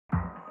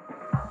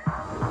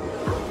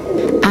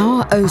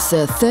Our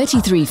OSA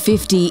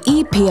 3350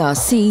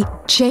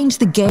 EPRC changed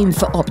the game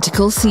for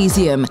optical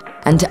cesium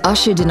and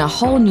ushered in a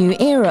whole new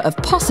era of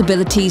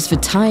possibilities for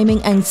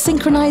timing and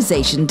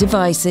synchronization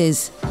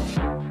devices.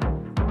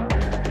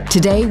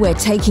 Today we're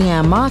taking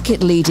our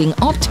market-leading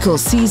optical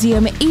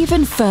cesium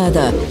even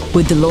further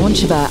with the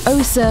launch of our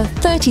OSA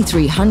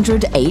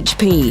 3300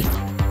 HP.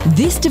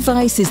 This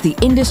device is the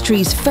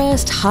industry's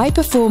first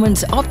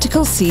high-performance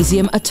optical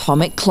cesium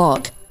atomic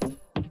clock,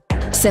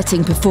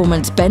 setting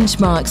performance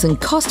benchmarks and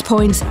cost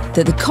points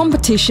that the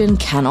competition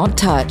cannot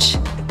touch.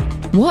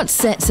 What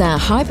sets our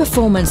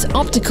high-performance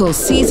optical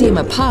cesium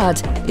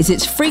apart is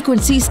its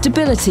frequency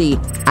stability,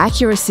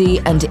 accuracy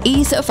and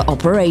ease of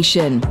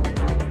operation.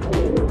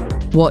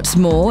 What's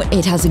more,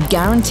 it has a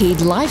guaranteed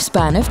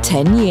lifespan of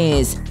 10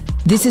 years.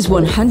 This is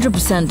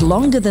 100%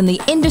 longer than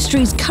the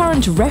industry's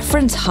current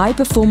reference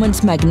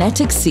high-performance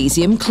magnetic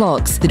cesium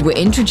clocks that were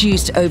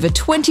introduced over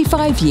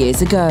 25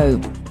 years ago.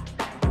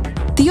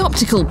 The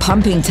optical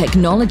pumping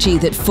technology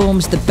that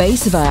forms the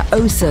base of our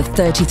OSA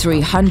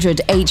 3300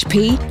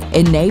 HP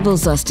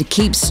enables us to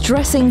keep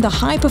stressing the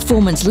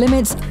high-performance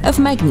limits of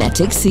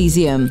magnetic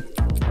cesium.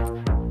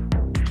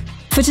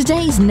 For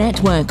today's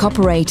network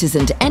operators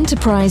and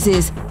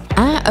enterprises,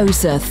 our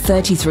OSA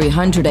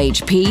 3300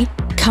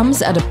 HP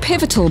comes at a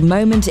pivotal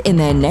moment in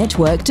their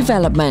network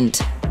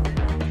development.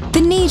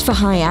 The need for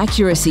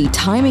high-accuracy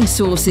timing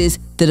sources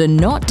that are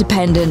not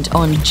dependent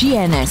on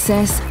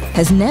GNSS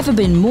has never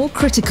been more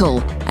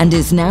critical and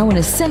is now an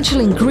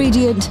essential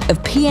ingredient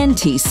of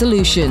PNT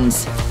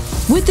solutions.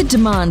 With the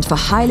demand for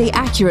highly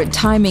accurate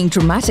timing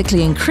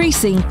dramatically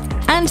increasing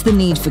and the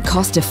need for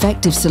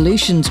cost-effective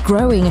solutions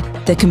growing,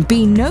 there can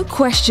be no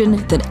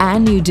question that our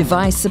new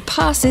device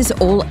surpasses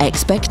all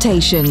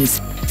expectations.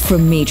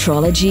 From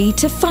metrology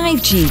to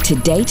 5G to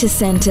data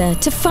center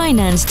to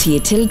finance to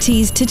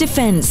utilities to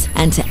defense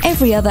and to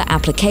every other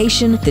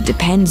application that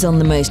depends on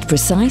the most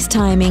precise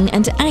timing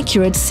and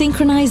accurate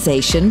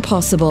synchronization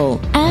possible.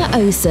 Our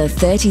OSA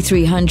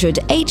 3300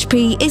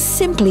 HP is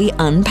simply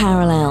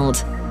unparalleled.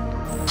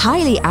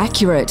 Highly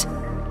accurate,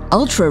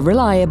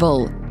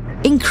 ultra-reliable,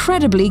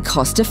 incredibly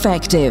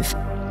cost-effective.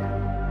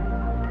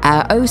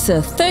 Our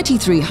OSA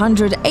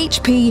 3300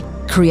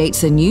 HP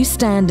creates a new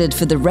standard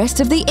for the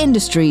rest of the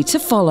industry to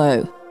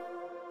follow.